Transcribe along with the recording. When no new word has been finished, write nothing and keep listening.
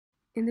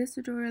In this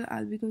tutorial,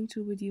 I'll be going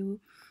through with you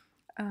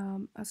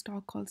a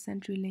stock called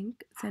Centurylink.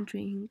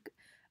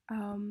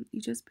 You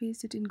just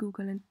paste it in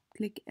Google and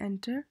click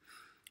enter.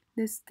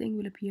 This thing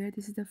will appear.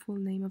 This is the full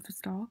name of the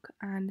stock,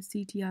 and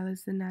CTL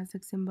is the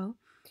Nasdaq symbol.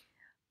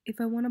 If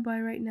I want to buy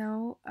right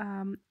now,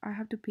 I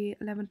have to pay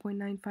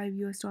 11.95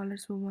 US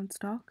dollars for one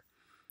stock,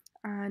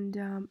 and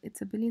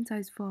it's a billion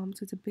size firm,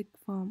 so it's a big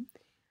firm,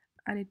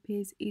 and it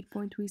pays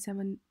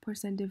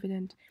 8.37%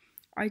 dividend.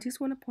 I just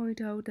want to point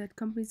out that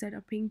companies that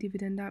are paying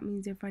dividend, that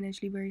means they're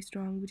financially very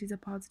strong, which is a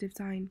positive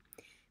sign,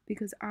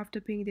 because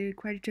after paying their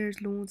creditors,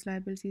 loans,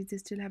 liabilities, they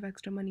still have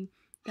extra money.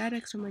 That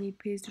extra money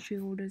pays to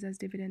shareholders as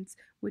dividends,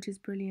 which is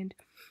brilliant.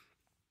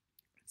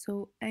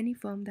 So any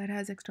firm that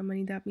has extra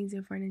money, that means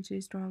they're financially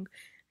strong.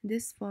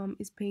 This firm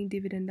is paying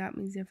dividend, that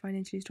means they're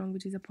financially strong,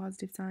 which is a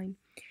positive sign.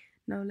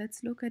 Now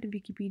let's look at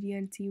Wikipedia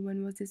and see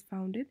when was this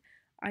founded.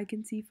 I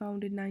can see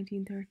founded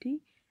 1930,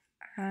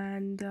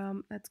 and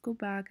let's go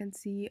back and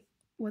see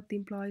what the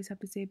employees have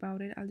to say about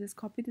it. I'll just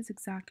copy this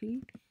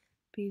exactly,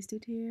 paste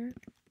it here,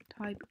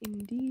 type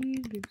in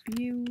the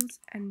reviews,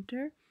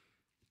 enter,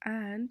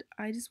 and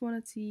I just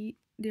want to see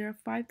there are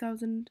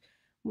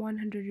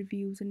 5,100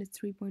 reviews and it's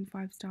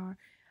 3.5 star.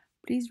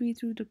 Please read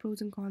through the pros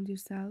and cons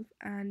yourself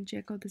and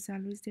check out the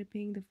salaries they're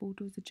paying, the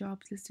photos, the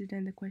jobs listed,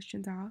 and the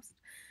questions asked.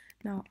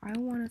 Now I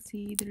want to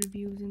see the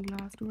reviews in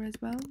Glassdoor as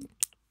well,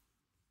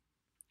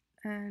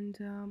 and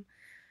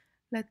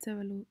let's have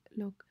a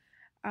look.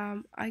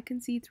 I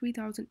can see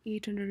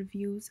 3,800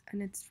 reviews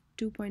and it's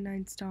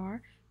 2.9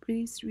 star.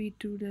 Please read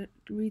through the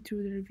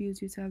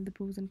reviews yourself, the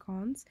pros and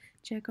cons.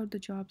 Check out the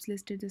jobs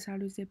listed, the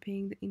salaries they're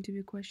paying, the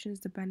interview questions,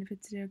 the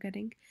benefits they're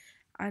getting,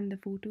 and the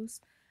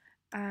photos.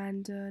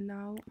 And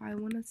now I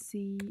want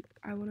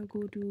to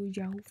go to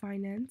Yahoo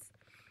Finance,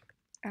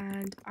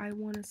 and I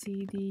want to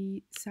see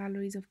the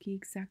salaries of key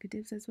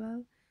executives as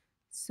well.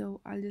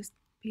 So I'll just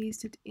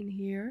paste it in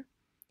here,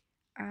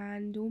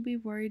 and don't be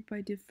worried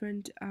by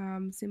different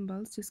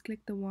symbols. Just click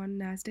the one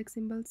Nasdaq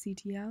symbol,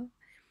 CTL,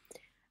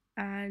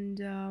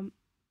 and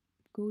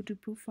go to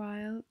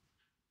profile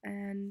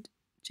and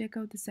check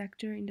out the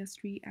sector,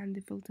 industry, and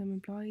the full-time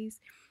employees.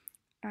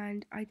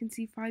 And I can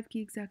see 5 key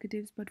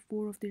executives, but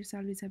 4 of their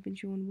salaries have been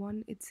shown.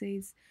 One, it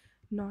says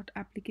not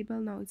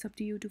applicable. Now it's up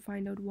to you to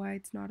find out why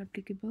it's not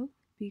applicable,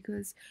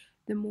 because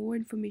the more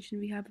information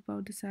we have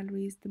about the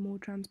salaries, the more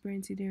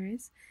transparency there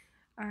is.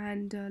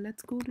 And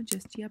let's go to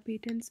Justia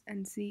patents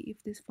and see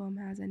if this firm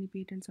has any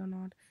patents or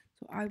not.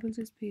 So I will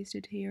just paste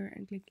it here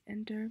and click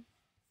enter.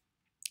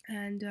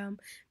 And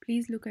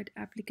please look at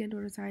applicant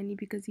or assignee,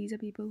 because these are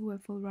people who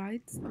have full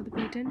rights of the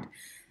patent.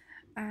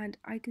 And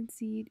I can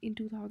see in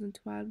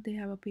 2012 they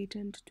have a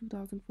patent,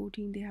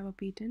 2014 they have a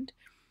patent,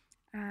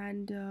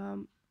 and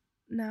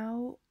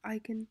now I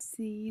can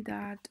see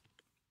that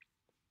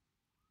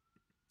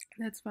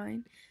that's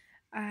fine.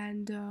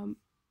 And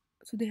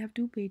so they have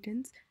 2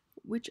 patents,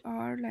 which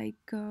are like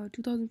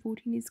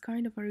 2014 is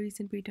kind of a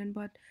recent patent,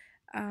 but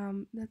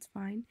that's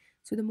fine.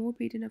 So the more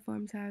patent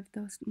firms have,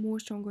 the more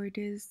stronger it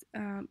is.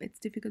 It's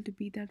difficult to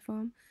beat that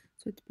firm,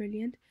 so it's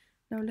brilliant.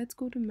 Now let's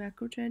go to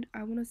macro trend.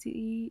 I want to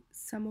see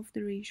some of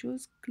the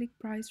ratios. Click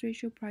price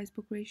ratio, price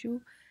book ratio,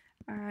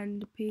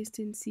 and paste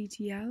in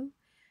CTL.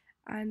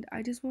 And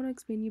I just want to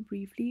explain you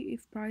briefly.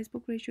 If price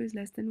book ratio is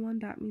less than 1,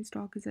 that means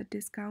stock is at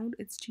discount,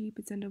 it's cheap,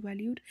 it's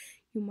undervalued,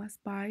 you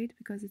must buy it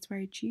because it's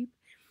very cheap.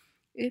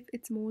 If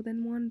it's more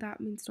than 1, that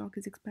means stock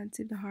is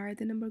expensive. The higher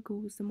the number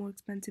goes, the more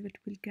expensive it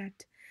will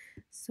get.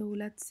 So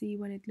let's see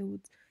when it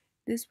loads.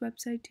 This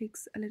website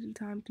takes a little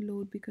time to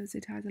load because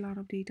it has a lot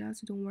of data,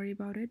 so don't worry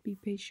about it, be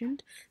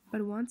patient.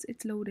 But once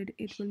it's loaded,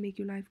 it will make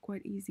your life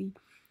quite easy.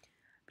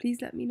 Please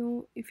let me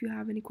know if you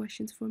have any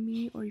questions for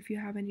me, or if you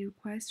have any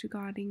requests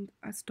regarding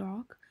a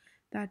stock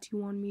that you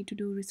want me to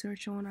do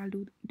research on.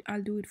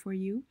 I'll do it for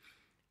you.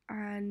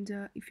 And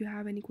if you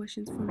have any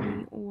questions for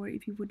me, or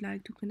if you would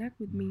like to connect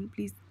with me,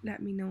 please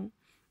let me know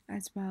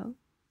as well.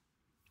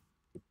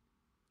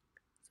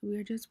 So we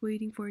are just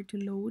waiting for it to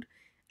load,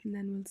 and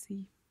then we'll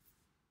see.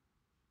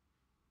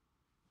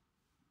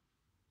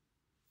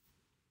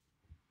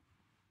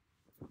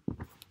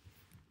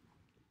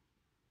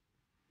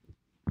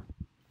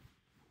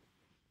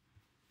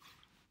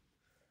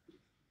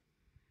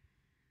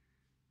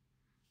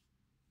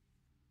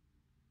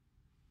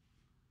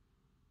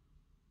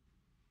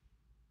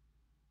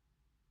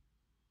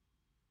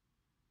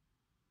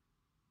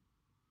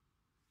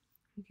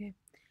 Okay,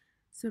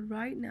 so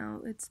right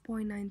now it's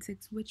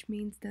 0.96, which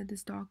means that the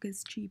stock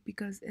is cheap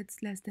because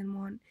it's less than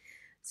 1.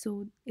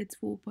 So it's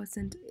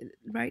 4%.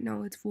 Right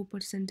now it's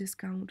 4%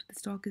 discount. The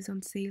stock is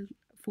on sale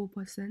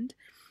 4%.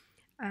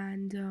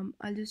 And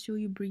I'll just show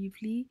you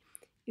briefly.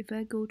 If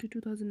I go to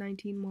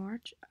 2019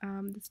 March,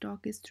 the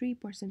stock is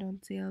 3% on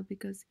sale,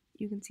 because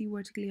you can see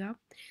vertically up.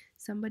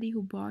 Somebody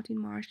who bought in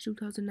March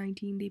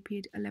 2019, they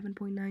paid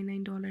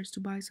 $11.99 to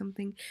buy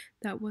something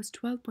that was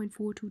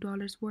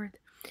 $12.42 worth.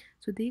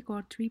 So they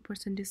got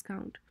 3%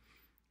 discount.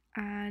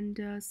 And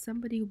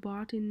somebody who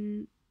bought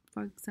in,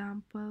 for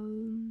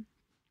example,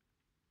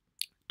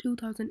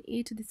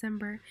 2008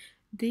 December,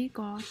 they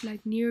got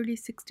like nearly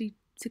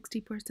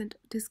 60%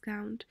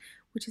 discount,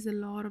 which is a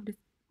lot of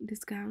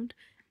discount.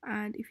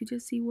 And if you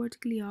just see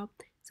vertically up,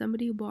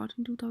 somebody who bought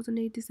in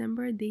 2008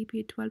 December, they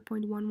paid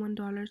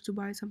 $12.11 to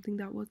buy something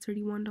that was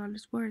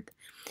 $31 worth.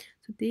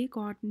 So they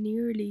got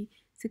nearly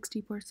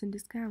 60%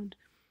 discount.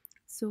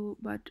 So,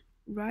 but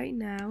right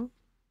now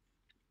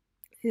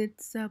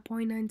it's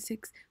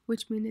 0.96,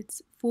 which means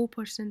it's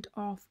 4%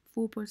 off,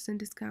 4%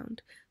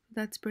 discount.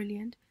 That's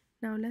brilliant.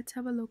 Now let's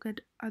have a look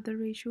at other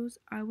ratios.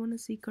 I want to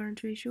see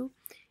current ratio.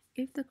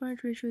 If the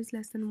current ratio is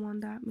less than 1,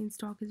 that means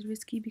stock is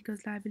risky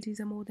because liabilities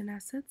are more than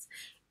assets.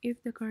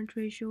 If the current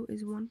ratio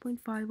is 1.5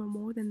 or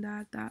more than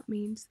that, that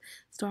means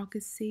stock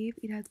is safe.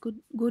 It has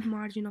good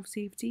margin of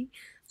safety,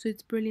 so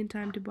it's brilliant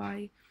time to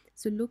buy.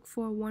 So look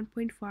for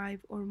 1.5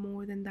 or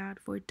more than that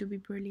for it to be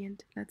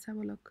brilliant. Let's have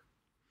a look.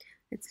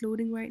 It's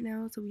loading right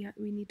now, so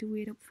we need to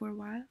wait up for a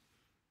while.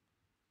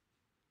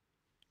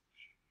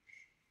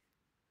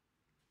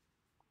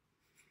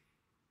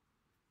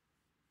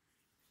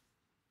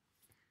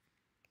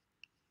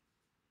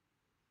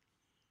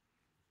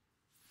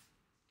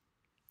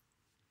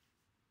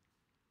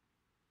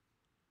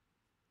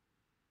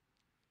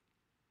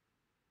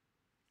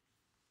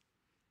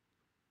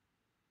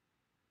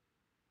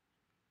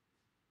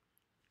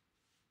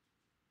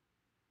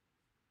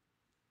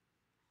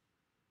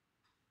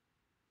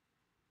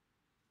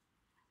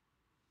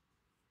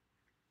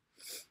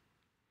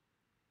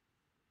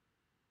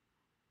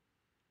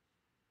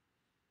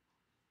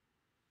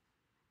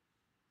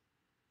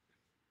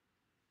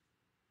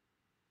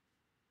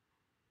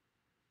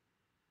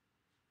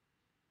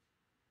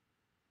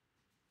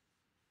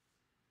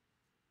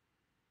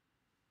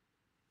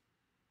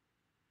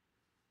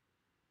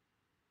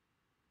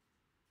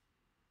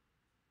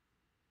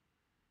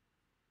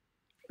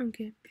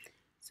 Okay,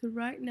 so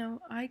right now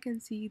I can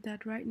see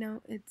that right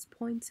now it's zero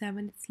point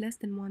 0.7, it's less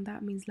than 1.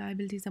 That means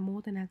liabilities are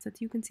more than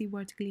assets. You can see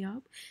vertically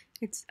up,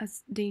 it's a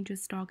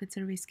dangerous stock, it's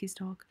a risky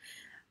stock.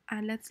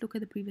 And let's look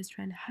at the previous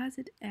trend. Has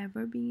it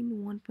ever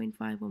been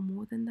 1.5 or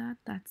more than that?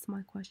 That's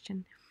my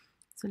question.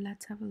 So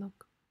let's have a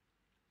look.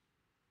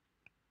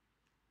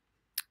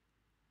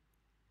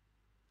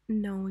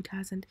 No, it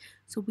hasn't.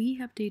 So we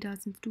have data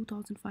since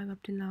 2005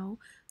 up till now.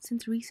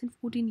 Since recent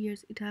 14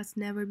 years, it has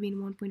never been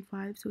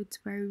 1.5. So it's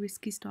very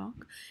risky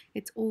stock.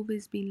 It's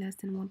always been less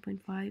than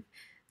 1.5.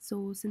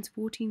 So since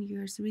 14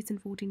 years,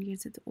 recent 14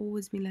 years, it's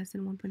always been less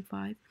than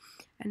 1.5.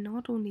 And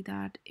not only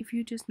that, if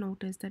you just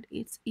notice that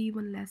it's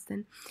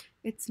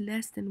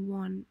less than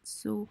 1.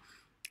 So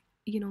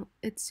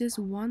it's just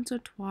once or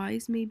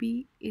twice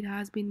maybe it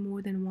has been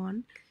more than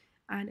 1,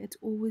 and it's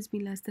always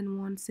been less than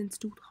 1 since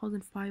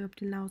 2005 up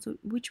till now. So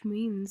which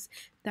means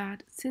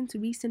that since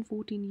recent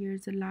 14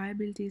 years the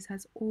liabilities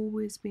has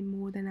always been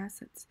more than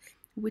assets,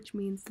 which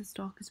means the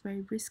stock is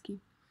very risky.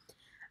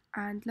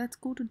 And let's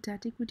go to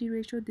debt equity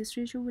ratio. This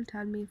ratio will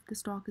tell me if the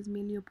stock is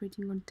mainly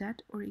operating on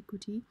debt or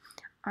equity.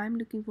 I'm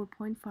looking for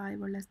 0.5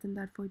 or less than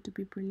that for it to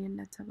be brilliant.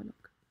 Let's have a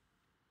look.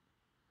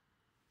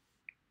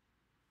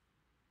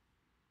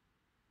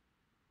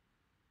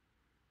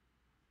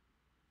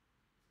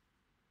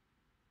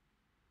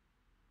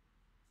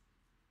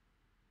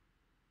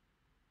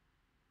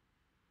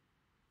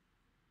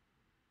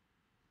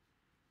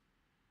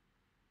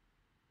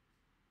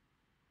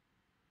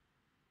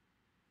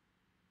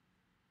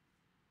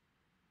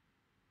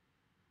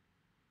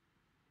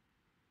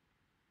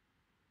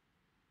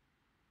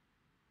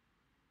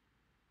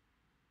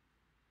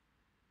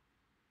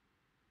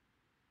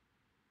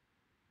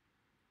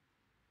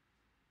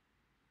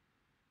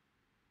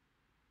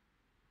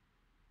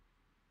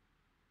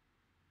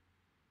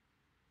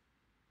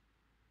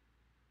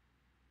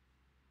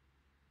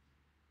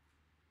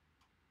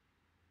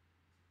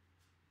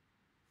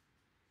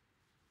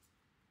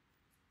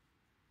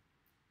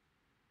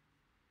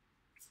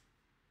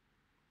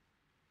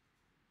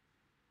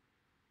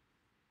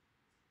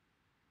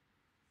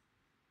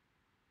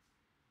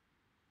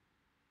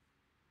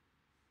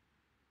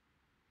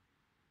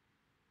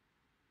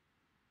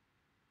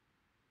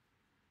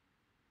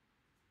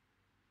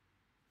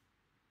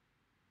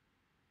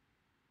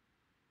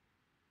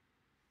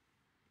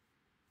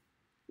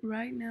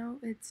 Right now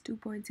it's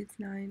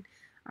 2.69.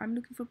 I'm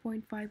looking for zero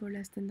point 0.5 or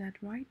less than that.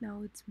 Right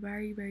now it's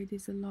very,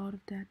 there's a lot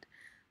of debt.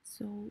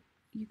 So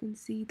you can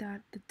see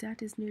that the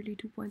debt is nearly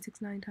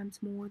 2.69 times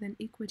more than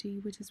equity,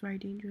 which is very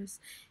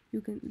dangerous.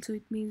 So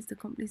it means the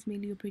company is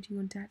mainly operating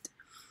on debt,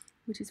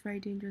 which is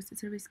very dangerous.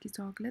 It's a risky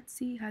stock. Let's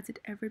see, has it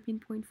ever been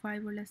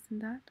 0.5 or less than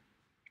that?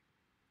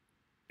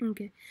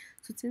 Okay,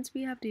 so since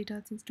we have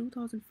data since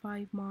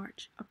 2005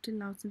 March up till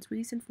now, since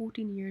recent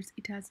 14 years,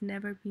 it has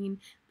never been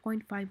zero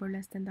point 0.5 or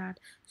less than that.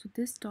 So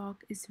this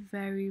stock is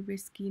very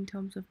risky in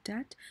terms of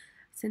debt.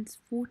 Since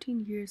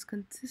 14 years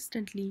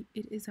consistently,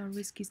 it is a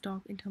risky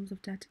stock in terms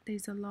of debt.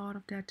 There's a lot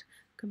of debt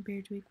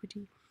compared to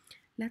equity.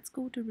 Let's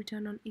go to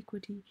return on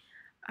equity.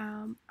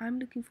 I'm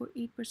looking for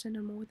 8%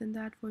 or more than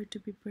that for it to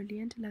be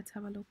brilliant. Let's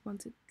have a look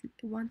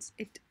once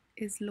it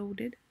is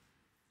loaded.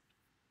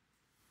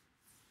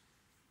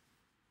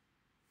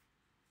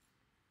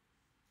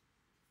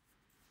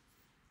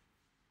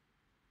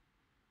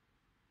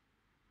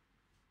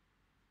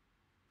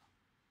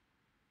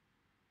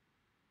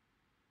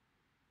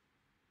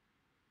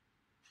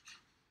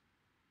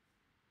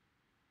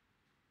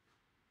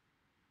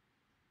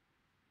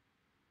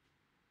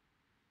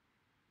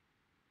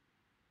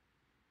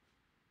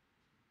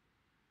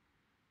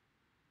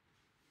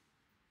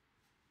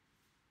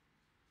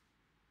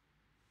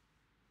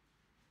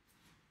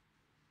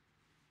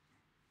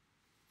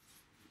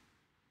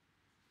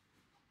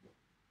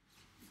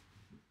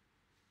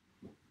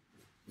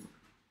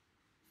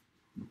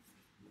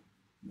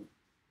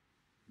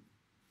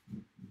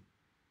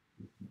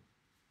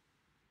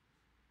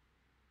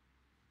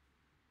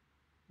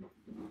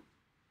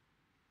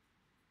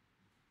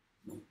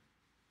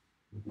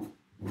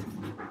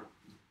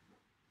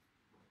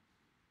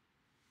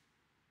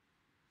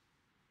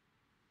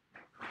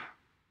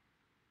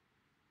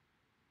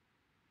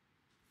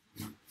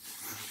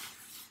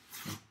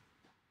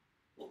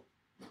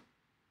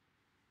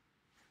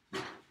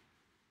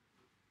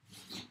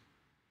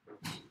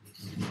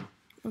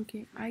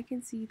 Okay, I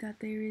can see that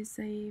there is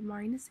a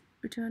minus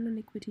return on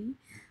equity,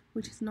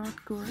 which is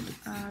not good.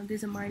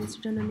 There's a minus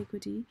return on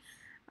equity,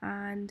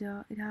 and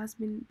it has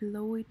been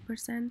below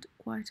 8%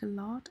 quite a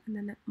lot, and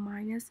then a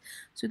minus.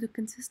 So the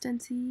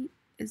consistency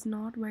is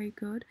not very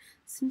good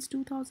since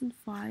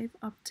 2005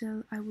 up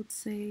till, I would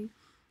say,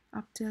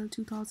 up till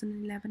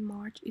 2011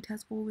 March. It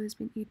has always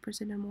been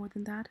 8% or more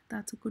than that.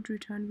 That's a good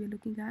return we're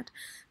looking at.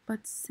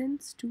 But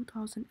since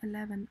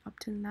 2011 up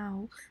till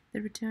now,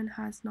 the return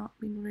has not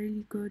been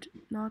really good,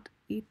 not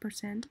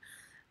 8%.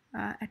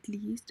 At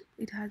least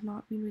it has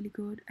not been really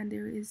good, and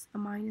there is a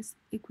minus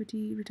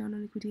equity return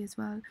on equity as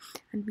well,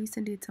 and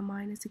recently it's a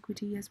minus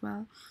equity as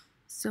well.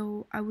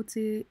 So I would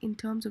say in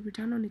terms of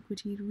return on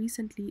equity,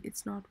 recently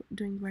it's not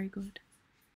doing very good.